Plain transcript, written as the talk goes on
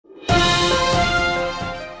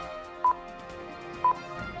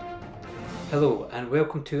Hello and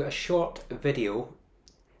welcome to a short video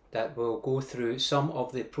that will go through some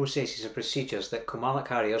of the processes and procedures that Kilmarnock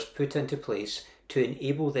Harriers put into place to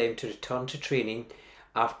enable them to return to training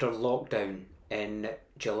after lockdown in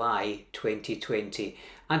July 2020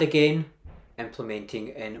 and again implementing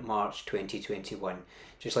in March 2021.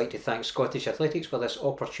 Just like to thank Scottish Athletics for this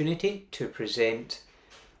opportunity to present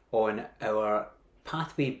on our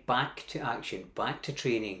pathway back to action, back to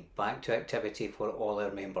training, back to activity for all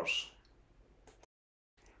our members.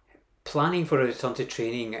 Planning for a return to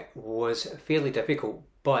training was fairly difficult,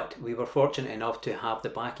 but we were fortunate enough to have the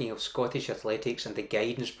backing of Scottish Athletics and the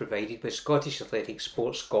guidance provided by Scottish Athletics,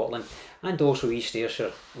 Sports Scotland and also East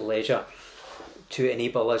Ayrshire Leisure to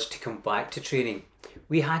enable us to come back to training.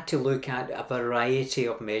 We had to look at a variety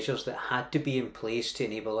of measures that had to be in place to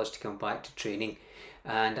enable us to come back to training,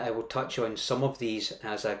 and I will touch on some of these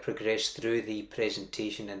as I progress through the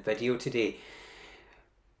presentation and video today.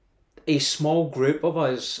 A small group of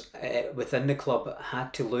us within the club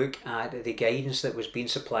had to look at the guidance that was being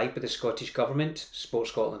supplied by the Scottish Government, Sports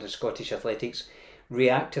Scotland and Scottish Athletics,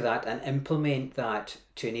 react to that and implement that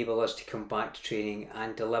to enable us to come back to training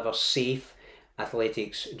and deliver safe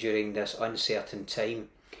athletics during this uncertain time.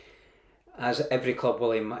 As every club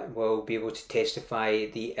will be able to testify,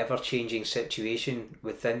 the ever-changing situation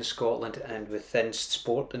within Scotland and within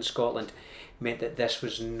sport in Scotland meant that this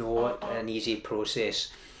was not an easy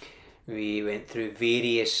process. We went through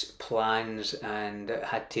various plans and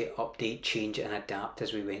had to update, change and adapt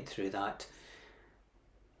as we went through that.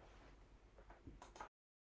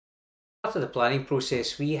 Part of the planning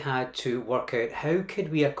process, we had to work out how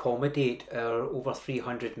could we accommodate our over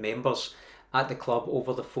 300 members at the club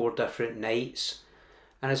over the 4 different nights.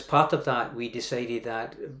 And as part of that, we decided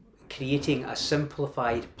that creating a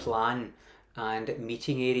simplified plan and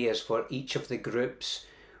meeting areas for each of the groups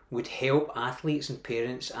would help athletes and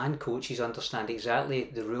parents and coaches understand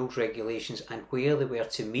exactly the rules, regulations and where they were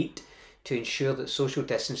to meet to ensure that social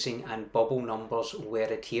distancing and bubble numbers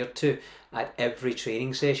were adhered to at every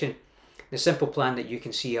training session. The simple plan that you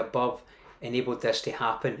can see above enabled this to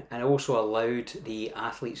happen and also allowed the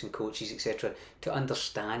athletes and coaches etc. to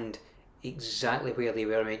understand exactly where they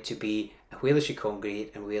were meant to be, where they should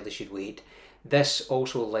congregate and where they should wait. This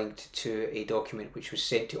also linked to a document which was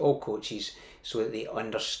sent to all coaches so that they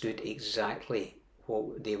understood exactly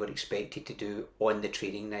what they were expected to do on the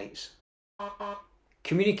training nights.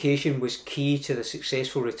 Communication was key to the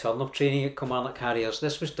successful return of training at Kilmarnock Harriers.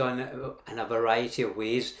 This was done in a variety of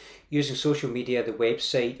ways, using social media, the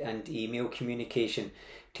website and email communication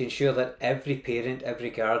to ensure that every parent,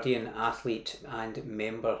 every guardian, athlete and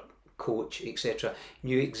member, coach, etc.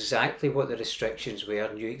 knew exactly what the restrictions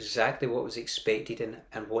were, knew exactly what was expected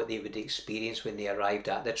and what they would experience when they arrived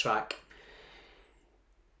at the track.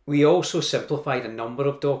 We also simplified a number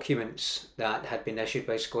of documents that had been issued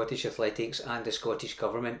by Scottish Athletics and the Scottish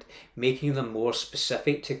Government, making them more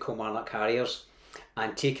specific to Kilmarnock Harriers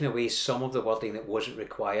and taking away some of the wording that wasn't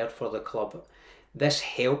required for the club. This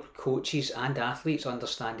helped coaches and athletes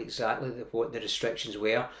understand exactly what the restrictions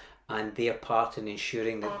were and their part in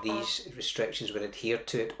ensuring that these restrictions were adhered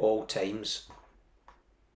to at all times.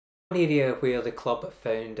 One area where the club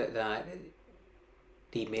found that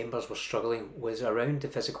the members were struggling was around the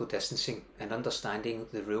physical distancing and understanding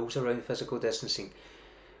the rules around physical distancing.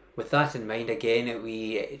 With that in mind, again,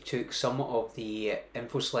 we took some of the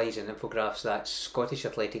info slides and infographs that Scottish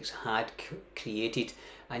Athletics had created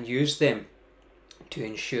and used them to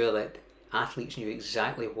ensure that athletes knew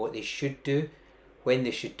exactly what they should do, when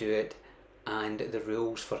they should do it, and the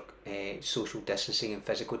rules for social distancing and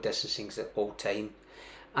physical distancing at all time.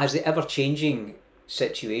 As the ever-changing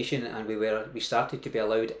situation and we started to be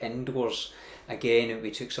allowed indoors, again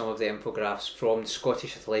we took some of the infographs from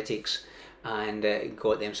Scottish Athletics and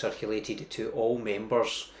got them circulated to all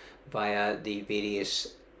members via the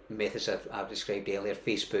various methods I've described earlier: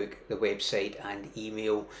 Facebook, the website and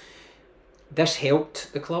email. This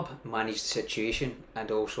helped the club manage the situation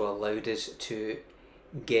and also allowed us to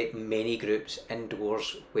get many groups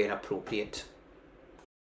indoors when appropriate.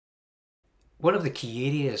 One of the key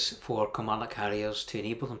areas for Kilmarnock Harriers to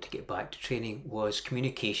enable them to get back to training was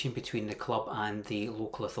communication between the club and the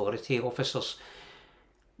local authority officers.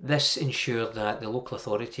 This ensured that the local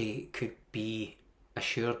authority could be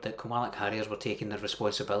assured that Kilmarnock Harriers were taking their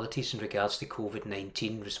responsibilities in regards to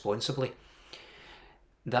COVID-19 responsibly.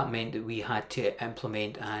 That meant that we had to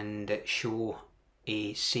implement and show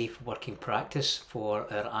a safe working practice for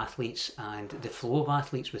our athletes and the flow of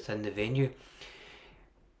athletes within the venue.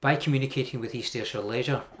 By communicating with East Ayrshire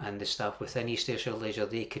Leisure and the staff within East Ayrshire Leisure,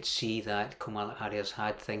 they could see that Kilmarnock Harriers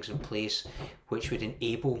had things in place which would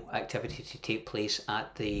enable activity to take place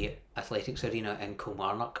at the athletics arena in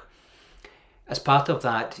Kilmarnock. As part of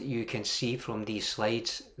that, you can see from these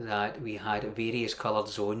slides that we had various coloured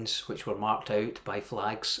zones which were marked out by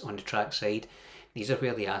flags on the track side. These are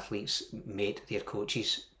where the athletes met their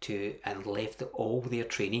coaches and left all their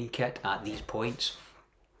training kit at these points.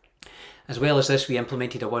 As well as this, we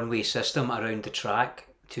implemented a one-way system around the track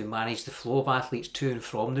to manage the flow of athletes to and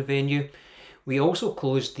from the venue. We also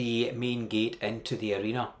closed the main gate into the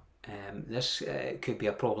arena. This could be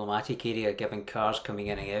a problematic area given cars coming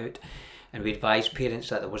in and out, and we advised parents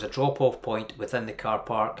that there was a drop-off point within the car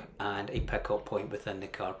park and a pick-up point within the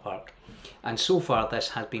car park. And so far this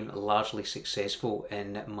has been largely successful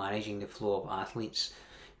in managing the flow of athletes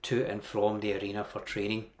to and from the arena for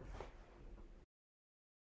training.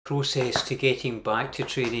 Process to getting back to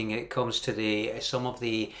training, it comes to some of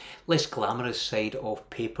the less glamorous side of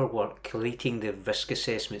paperwork, creating the risk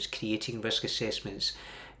assessments, creating risk assessments,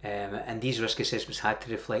 and these risk assessments had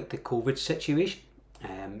to reflect the COVID situation.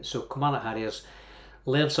 So Kilmarnock Harriers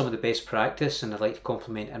learned some of the best practice, and I'd like to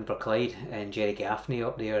compliment Inverclyde and Jerry Gaffney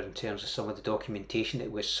up there in terms of some of the documentation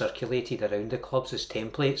that was circulated around the clubs as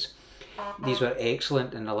templates. These were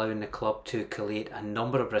excellent in allowing the club to collate a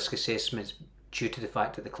number of risk assessments due to the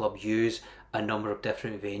fact that the club use a number of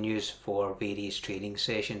different venues for various training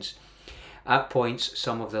sessions. At points,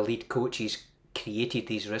 some of the lead coaches created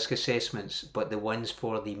these risk assessments, but the ones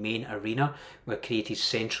for the main arena were created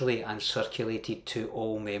centrally and circulated to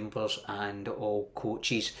all members and all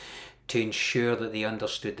coaches to ensure that they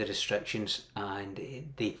understood the restrictions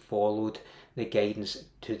and they followed the guidance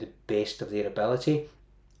to the best of their ability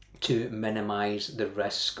to minimise the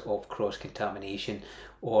risk of cross-contamination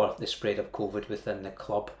or the spread of COVID within the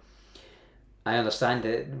club. I understand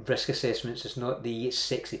that risk assessments is not the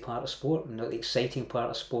sexy part of sport, not the exciting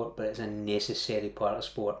part of sport, but it's a necessary part of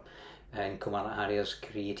sport, and Kilmarnock Harriers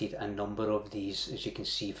created a number of these, as you can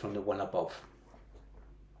see from the one above.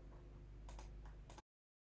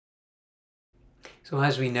 So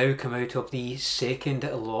as we now come out of the second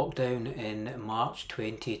lockdown in March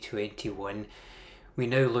 2021, we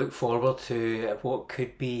now look forward to what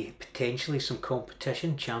could be potentially some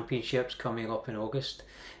competition, championships coming up in August.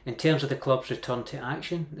 In terms of the club's return to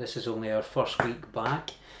action, this is only our first week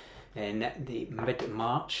back in the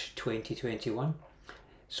mid-March 2021.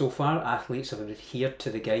 So far, athletes have adhered to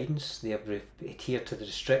the guidance, they have adhered to the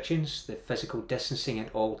restrictions, the physical distancing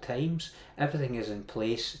at all times. Everything is in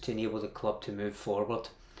place to enable the club to move forward.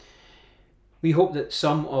 We hope that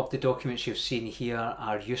some of the documents you've seen here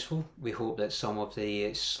are useful. We hope that some of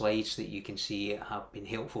the slides that you can see have been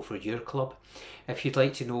helpful for your club. If you'd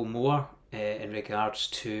like to know more in regards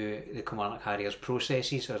to the Kilmarnock Harriers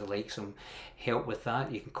processes, or like some help with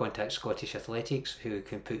that, you can contact Scottish Athletics, who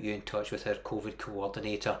can put you in touch with our COVID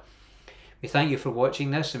coordinator. We thank you for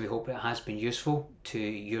watching this, and we hope it has been useful to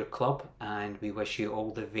your club, and we wish you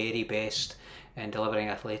all the very best in delivering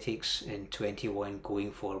athletics in 21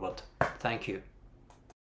 going forward. Thank you.